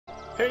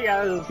Hey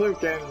guys, it's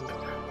Luke, and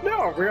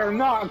no, we are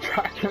not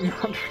back in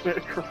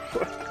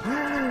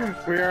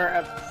Undertakerfoot. We are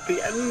at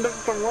the end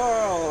of the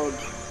world.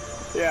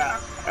 Yeah,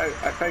 I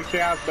think you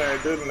out there,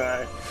 didn't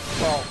I?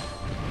 Well,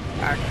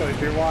 actually,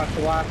 if you watched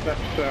the last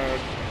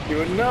episode, you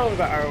would know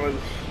that I was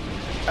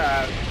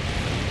at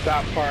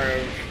that part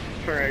of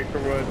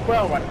Undertakerfoot.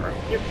 Well, whatever.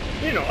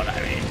 You know what I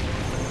mean.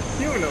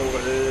 You know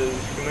what it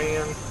is,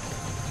 man.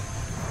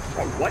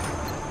 Oh, what?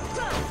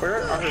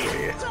 Where are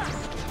we?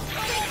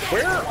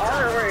 Where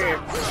are we?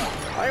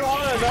 I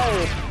wanna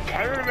know!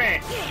 Tell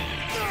me!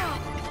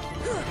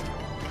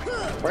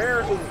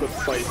 Where is this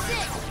place?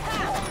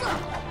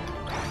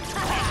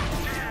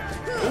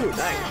 Ooh,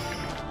 nice.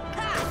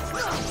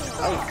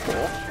 That was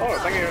cool. Oh,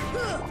 thank you.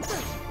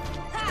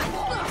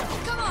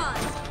 Come on!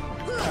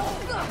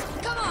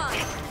 Come on!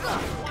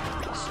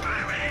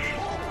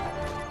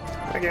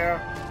 Thank you.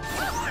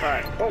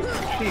 Alright. Oh,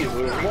 geez,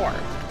 there's more.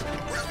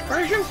 Where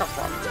did you come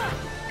from?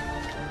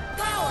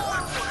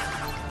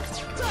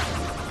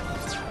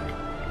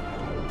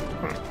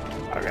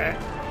 Okay.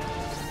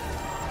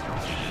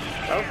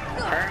 Oh,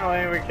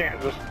 apparently we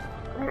can't just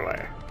run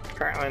away.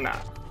 Apparently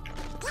not.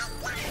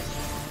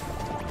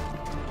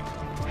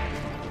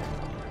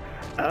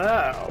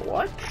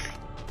 What?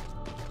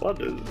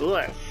 What is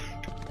this?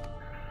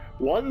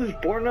 Ones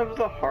born of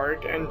the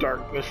heart and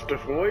darkness,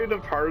 devoid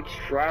of hearts,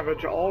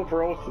 ravage all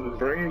growth and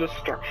bring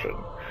destruction.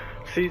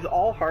 Seize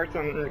all hearts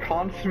and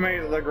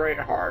consummate the great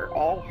heart.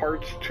 All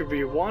hearts to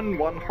be one,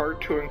 one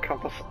heart to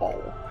encompass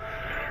all.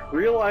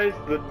 Realize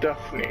the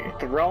destiny,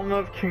 the realm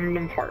of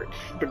Kingdom Hearts,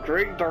 the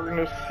great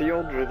darkness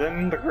sealed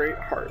within the great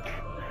heart.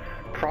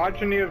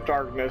 Progeny of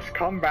darkness,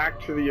 come back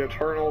to the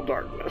eternal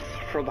darkness,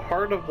 for the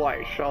heart of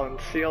light shall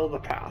unseal the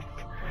path.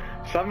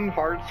 7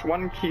 hearts,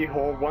 1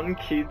 keyhole, 1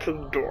 key to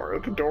the door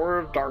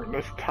of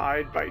darkness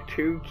tied by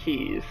 2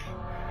 keys.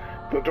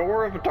 The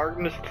door of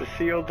darkness to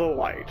seal the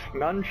light,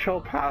 none shall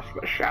pass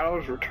but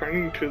shadows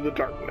returning to the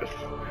darkness.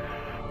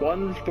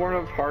 Ones born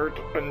of heart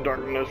and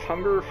darkness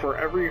hunger for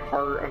every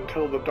heart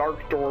until the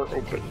dark door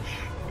opens.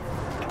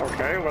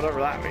 Okay,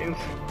 whatever that means.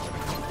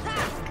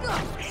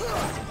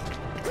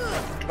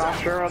 Not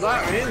sure what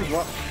that means,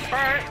 but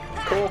alright,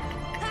 cool.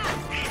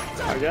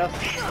 I guess.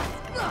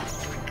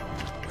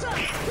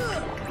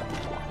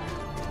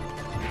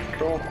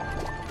 Cool.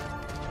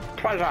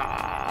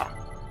 Treasure!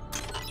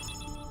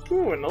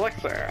 Ooh, an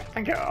elixir.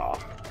 Thank you.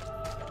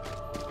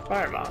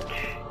 Very much.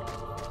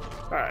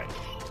 Alright.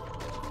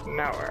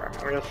 Now where?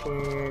 I'm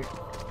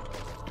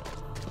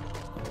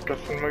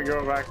guessing we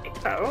go back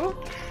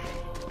out?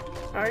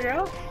 I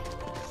guess?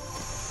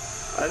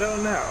 I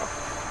don't know.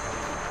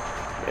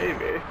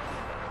 Maybe.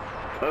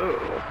 Oh.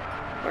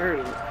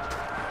 Where's...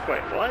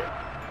 Wait, what?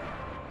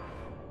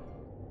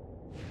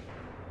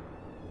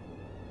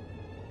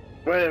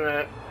 Wait a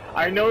minute.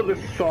 I know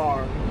this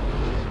song.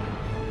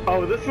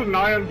 Oh, this is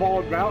Nine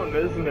Bald Mountain,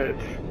 isn't it?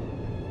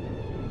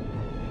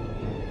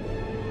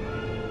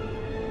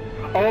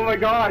 Oh my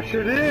gosh,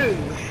 it is!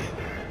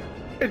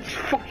 It's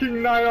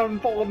fucking Night on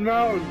Bald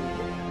Mountain!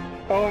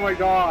 Oh my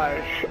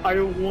gosh, I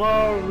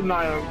love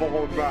Night on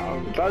Bald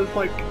Mountain. That's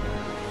like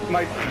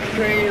my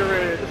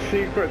favorite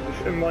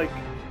sequence in like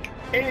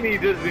any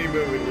Disney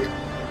movie.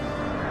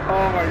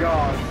 Oh my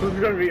gosh, this is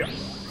gonna be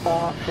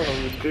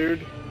awesome,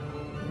 dude.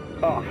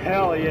 Oh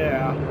hell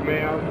yeah,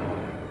 man.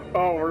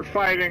 Oh, we're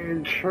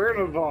fighting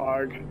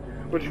Chernobog,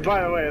 which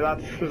by the way,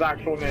 that's his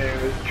actual name,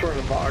 is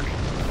Chernobog.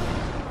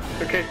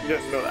 In case you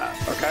didn't know that,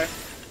 okay?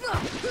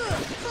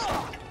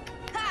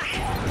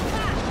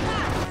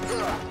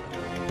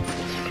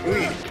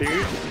 Sweet,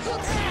 dude.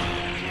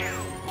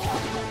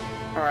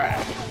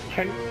 Alright,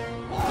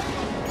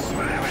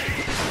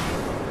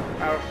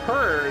 I've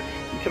heard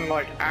you can,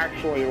 like,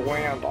 actually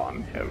land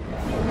on him,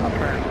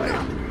 apparently.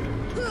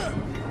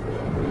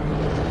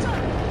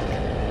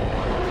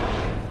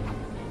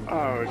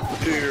 Oh,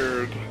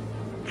 dude.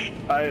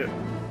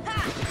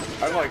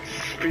 I'm like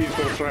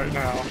speechless right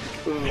now.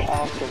 This is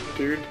awesome,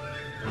 dude.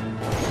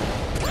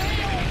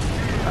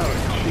 Oh,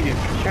 jeez.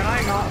 Can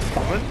I not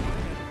summon?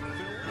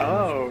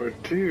 Oh,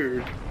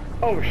 dude.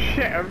 Oh,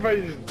 shit.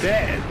 Everybody's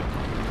dead.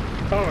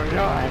 Oh, my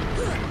God.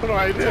 What do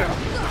I do?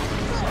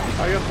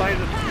 I guess I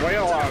just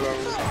wail on them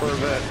for a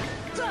bit.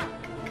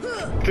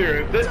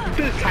 Dude, this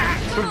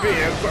has to be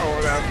its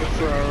own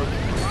episode.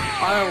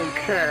 I don't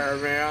care,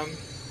 man.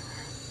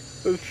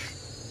 This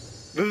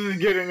is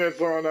getting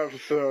its own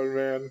episode,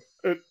 man.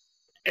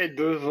 It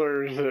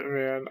deserves it,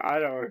 man. I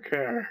don't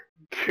care.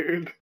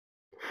 Dude.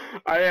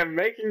 I am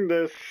making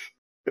this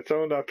its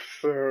own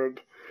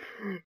episode.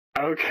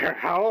 I don't care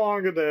how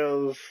long it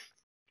is.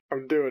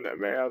 I'm doing it,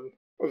 man.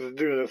 Let's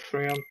do this,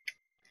 man.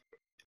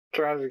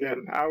 Try this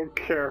again. I don't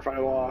care if I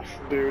lost,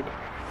 dude.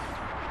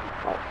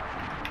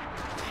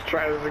 Let's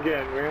try this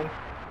again, man.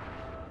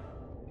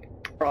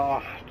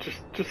 Oh,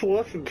 just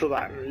listen to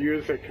that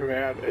music,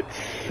 man. It's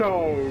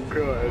so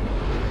good.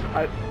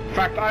 In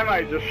fact, I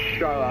might just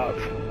shut up.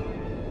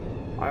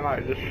 I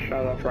might just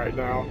shut up right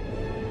now.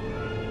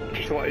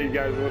 Just let you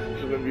guys listen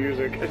to the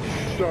music.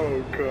 It's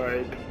so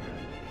good.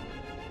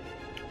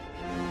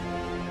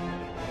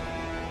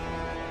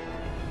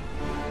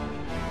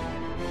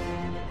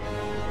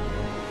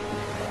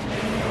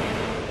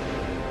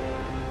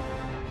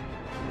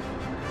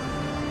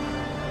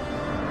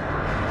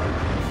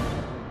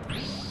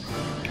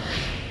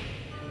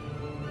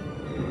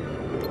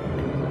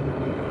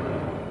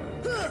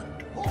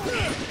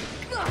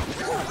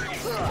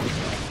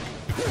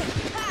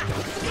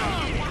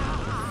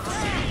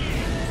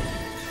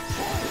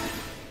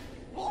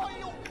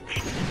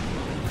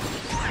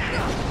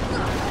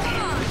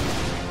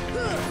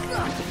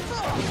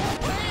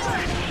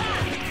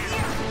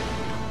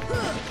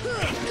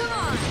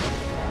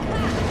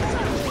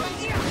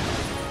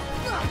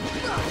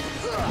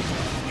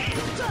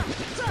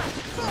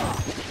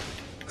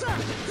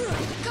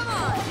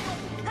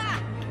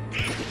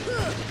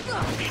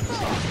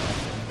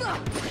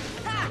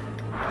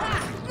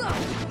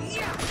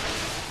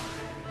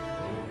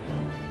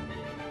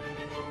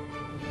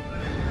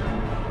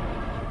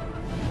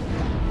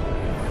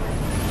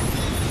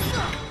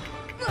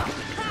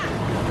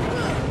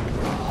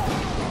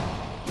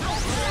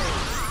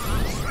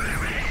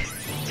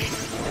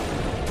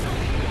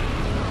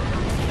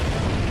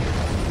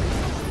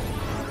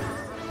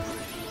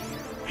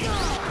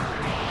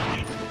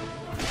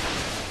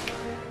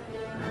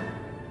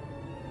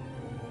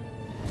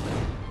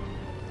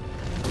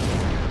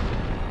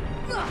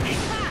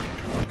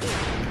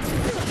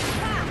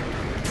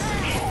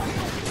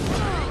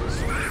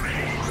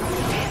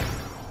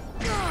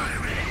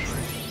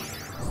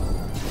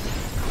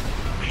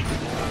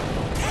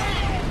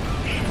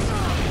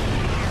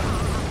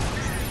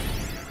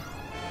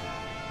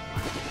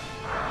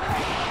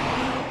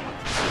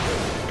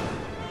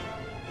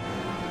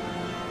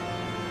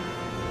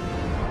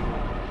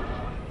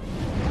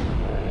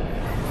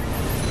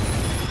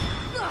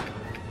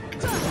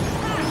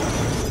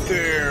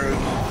 Dude.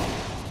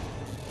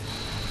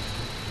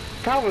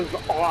 That was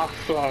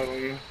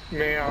awesome,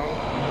 man.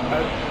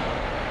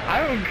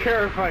 I don't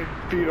care if I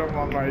beat him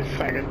on my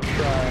second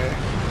try.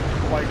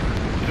 Like,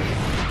 just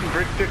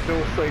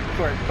ridiculously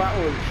quick. That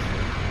was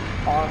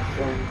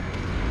awesome.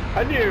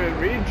 I didn't even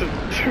mean to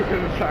do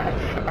it that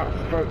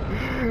fast, but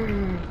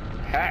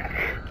heck,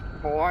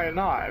 why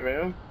not,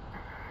 man?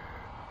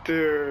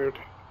 Dude.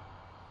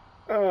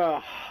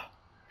 Ugh.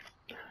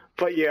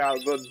 But yeah,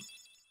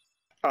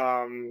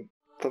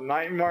 the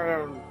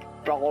Nightmare on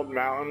Bald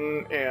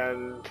Mountain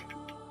and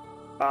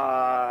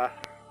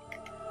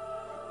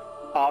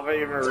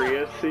Ave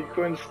Maria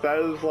sequence, that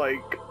is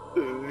like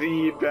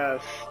the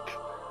best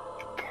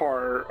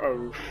part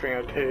of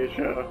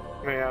Fantasia.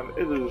 Man,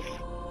 it is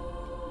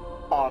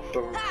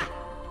awesome.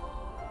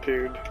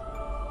 Dude.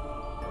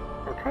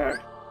 Okay.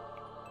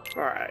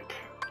 Alright.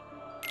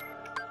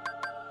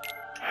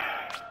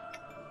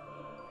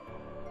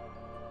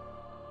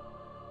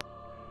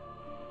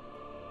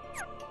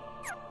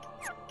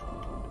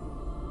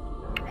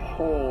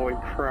 Holy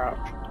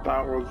crap,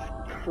 that was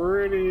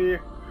pretty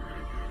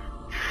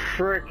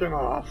freaking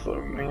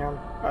awesome, man.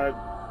 I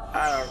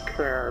don't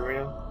care,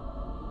 man.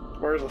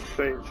 Where's the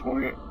save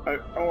point? I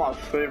want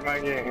to save my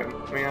game,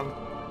 man.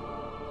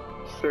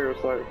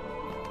 Seriously.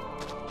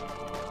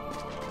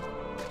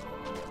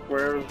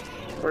 Where's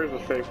the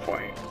save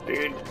point,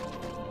 dude?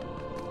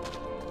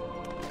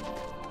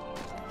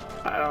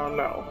 I don't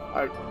know.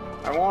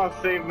 I want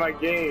to save my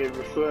game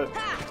so that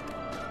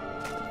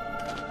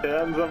it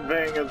ends up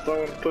being its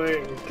own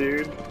thing,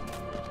 dude.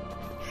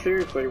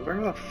 Seriously, where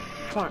the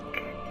fuck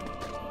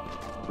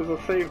is the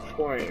save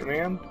point,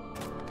 man?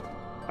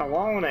 I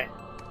want it.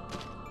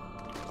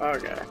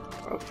 Okay,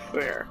 that's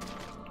there.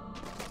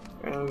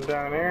 And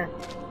down here?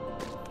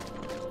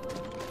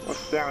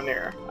 What's down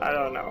here? I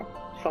don't know.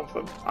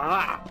 Something.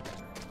 Ah!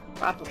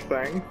 That's a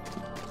thing.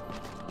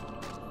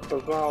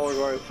 Does not look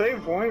like a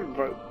save point,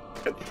 but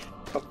it's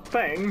a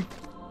thing.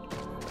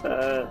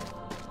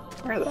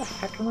 Where the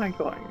heck am I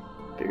going,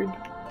 dude?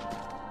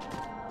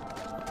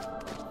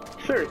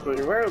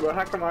 Seriously, where the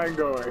heck am I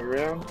going,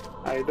 man?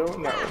 I don't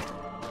know.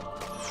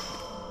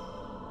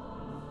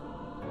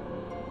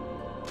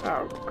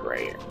 Oh,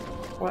 great.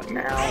 What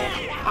now?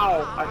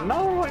 Ow,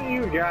 another one of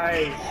you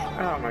guys.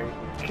 Oh my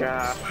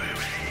gosh.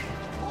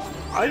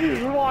 I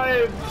just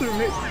wanted to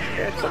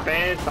get the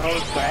base whole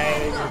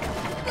thing.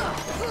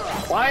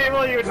 Why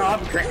will you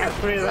not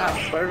grant me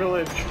that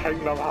privilege,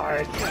 Kingdom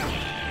Hearts?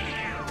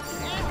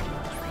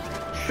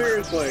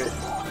 Seriously.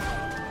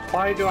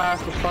 Why do I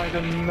have to fight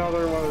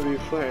another one of these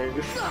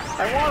things?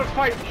 I want to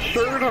fight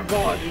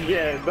Chernobog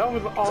again. That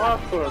was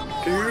awesome,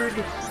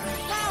 dude.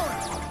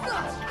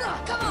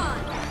 Come on.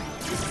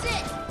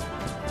 Sit.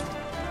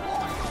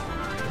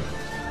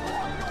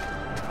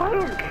 I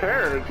don't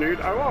care,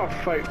 dude. I want to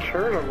fight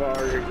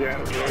Chernobog again,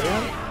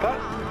 man.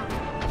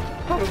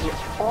 That was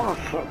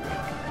awesome.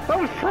 That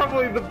was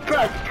probably the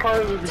best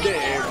part of this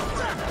game.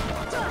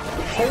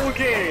 This whole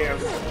game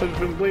has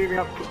been leading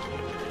up to...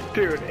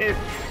 Dude, it's...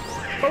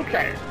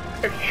 Okay,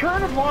 if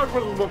Chernobog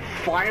was the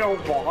final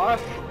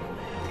boss,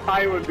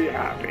 I would be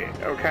happy,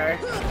 okay?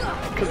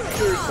 Because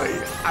seriously,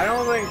 I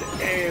don't think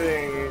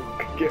anything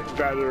could get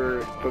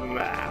better than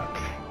that.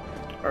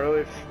 Or at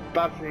least,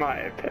 that's my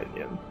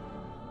opinion.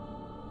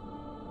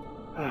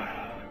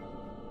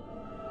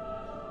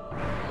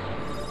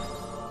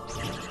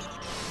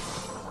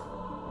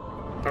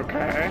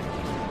 Okay.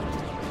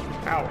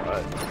 Now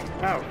what?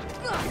 Oh.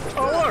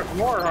 Oh look,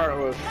 more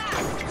Heartless.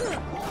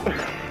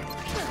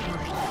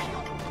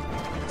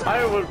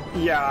 I would,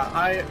 yeah,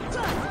 I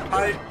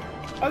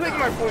think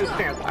my point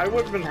stands. I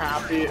would have been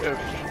happy if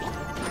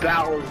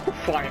that was the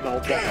final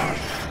boss.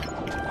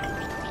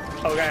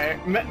 Okay,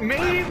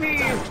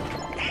 maybe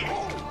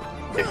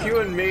if you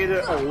had made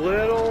it a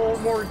little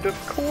more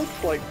difficult,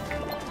 like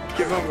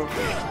give him a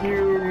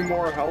few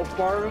more health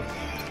bars.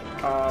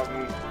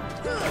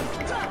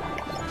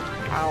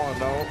 I don't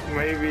know,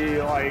 maybe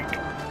like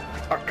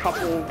a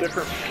couple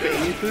different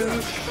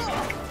phases.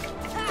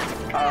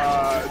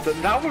 then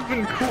that would've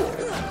been cool.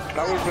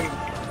 That would've been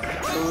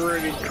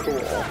pretty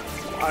cool.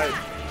 I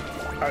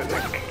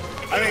think.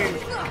 I mean,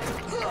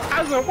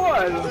 as it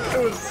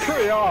was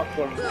pretty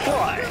awesome,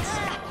 but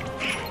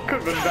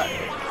could've been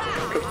better.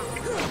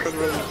 Could've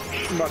been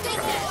much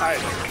better, I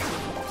think.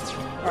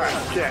 Alright,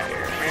 get out of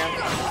here, man.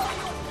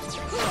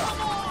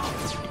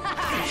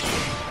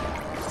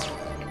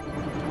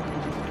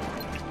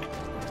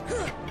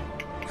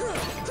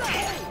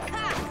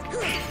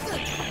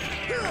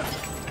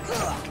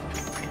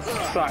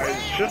 Sorry,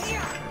 just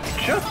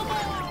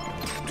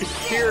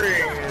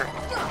hearing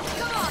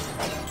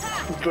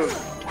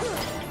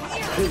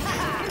his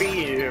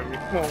theme.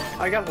 Well,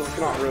 I guess it's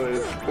not really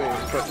his theme,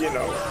 but you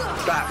know,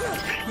 that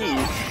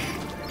piece,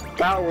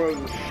 that was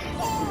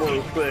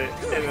worth it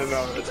in and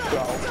of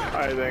itself,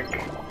 I think.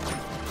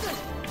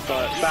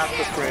 But that's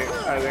just me,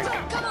 I think.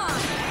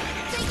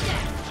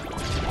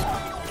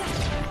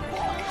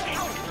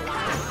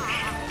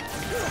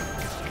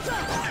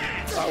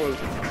 That was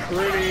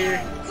pretty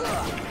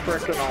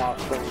frickin'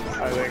 awesome,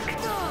 I think.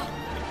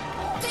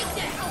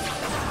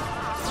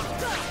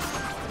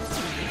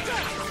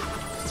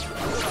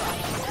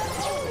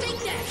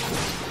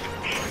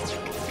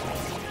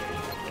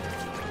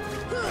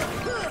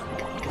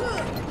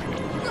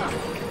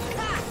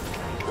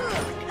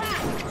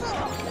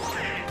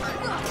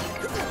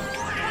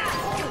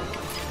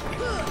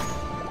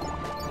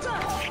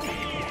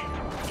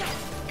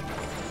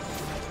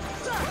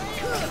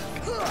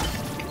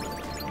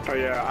 Oh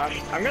yeah,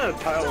 I'm gonna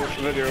title this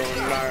video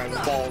Nine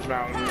Balls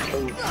Mountain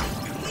because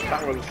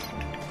that was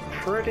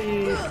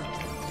pretty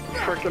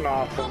freaking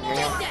awesome,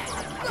 man.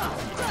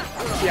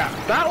 Yeah,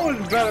 that was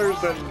better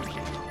than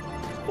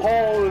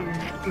all of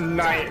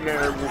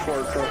Nightmare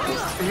Before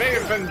Christmas. It may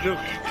have been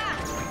just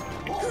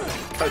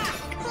a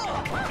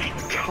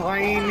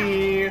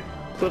tiny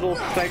little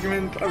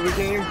segment of the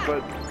game,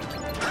 but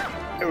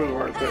it was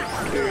worth it,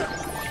 dude.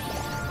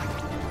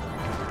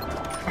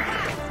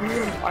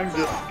 I'm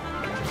just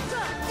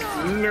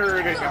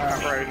nerding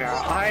out right now.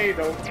 I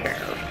don't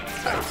care.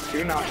 I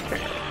do not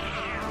care.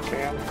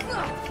 Man.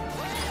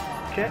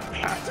 Get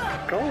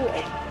out. Go.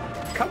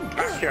 Come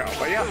back here,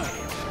 will ya?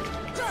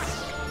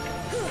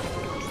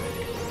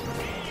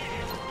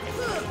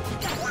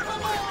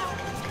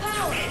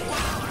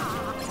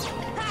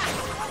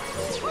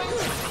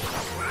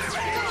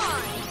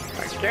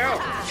 Thank you.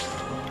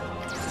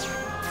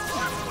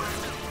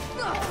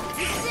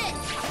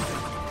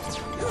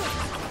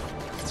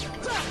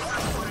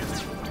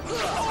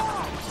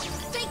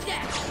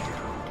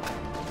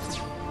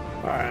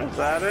 Alright, is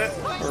that it?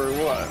 Or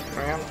what,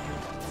 man?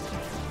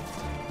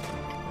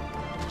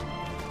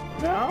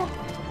 No?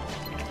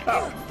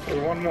 Oh,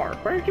 there's one more.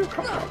 Where did you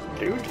come from,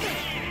 dude?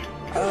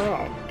 I don't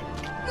know.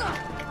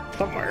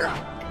 Somewhere.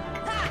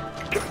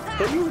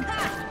 Can you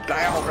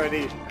die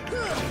already?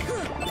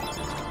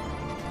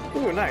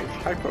 Ooh, nice.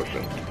 High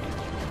potion.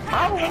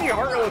 How many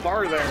Heartless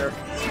are there?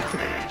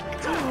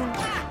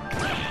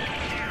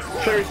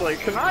 Seriously,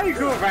 can I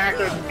go back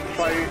and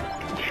fight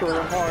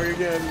Shorthog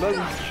again?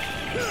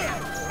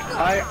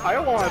 I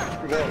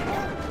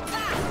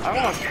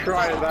want to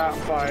try that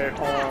fight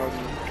on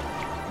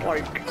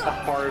like a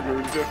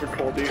harder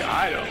difficulty.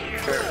 I don't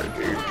care,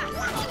 dude.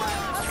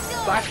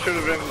 That should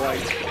have been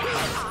like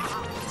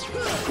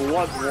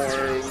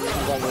Bloodborne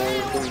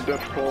levels of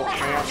difficult,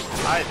 man.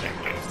 I think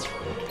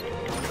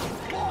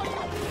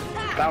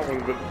that would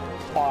have been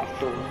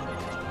awesome.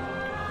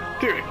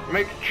 Dude,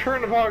 make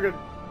Chernobog a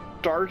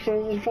Dark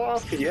Souls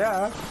boss?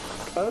 Yeah,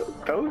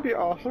 that would be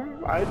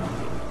awesome. I'd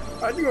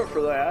go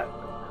for that.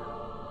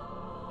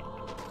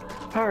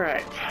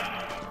 Alright.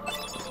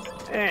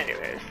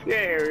 Anyways,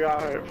 yay, we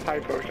got a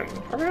high potion.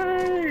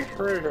 Hooray!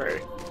 Hooray,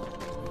 hooray.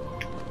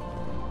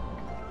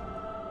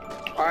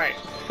 Alright,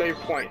 save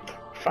point.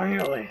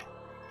 Finally.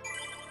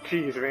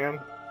 Jeez, man.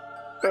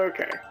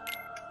 Okay.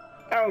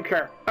 I don't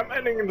care. I'm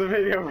ending the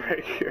video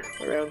right here,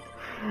 man.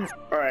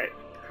 Alright.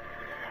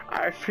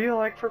 I feel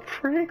like we're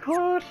pretty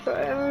close to the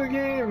end of the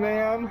game,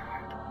 man.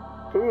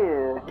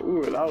 Ooh,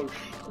 that was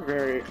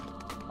very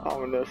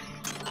ominous.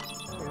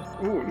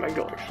 Ooh,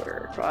 Mega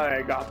Elixir.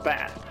 I got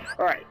that.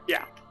 Alright,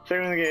 yeah.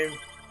 Saving the game.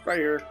 Right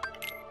here.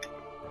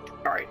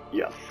 Alright,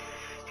 yes.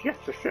 Yes.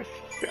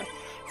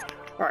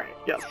 Alright,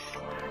 yes.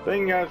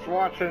 Thank you guys for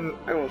watching.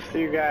 I will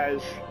see you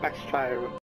guys next time.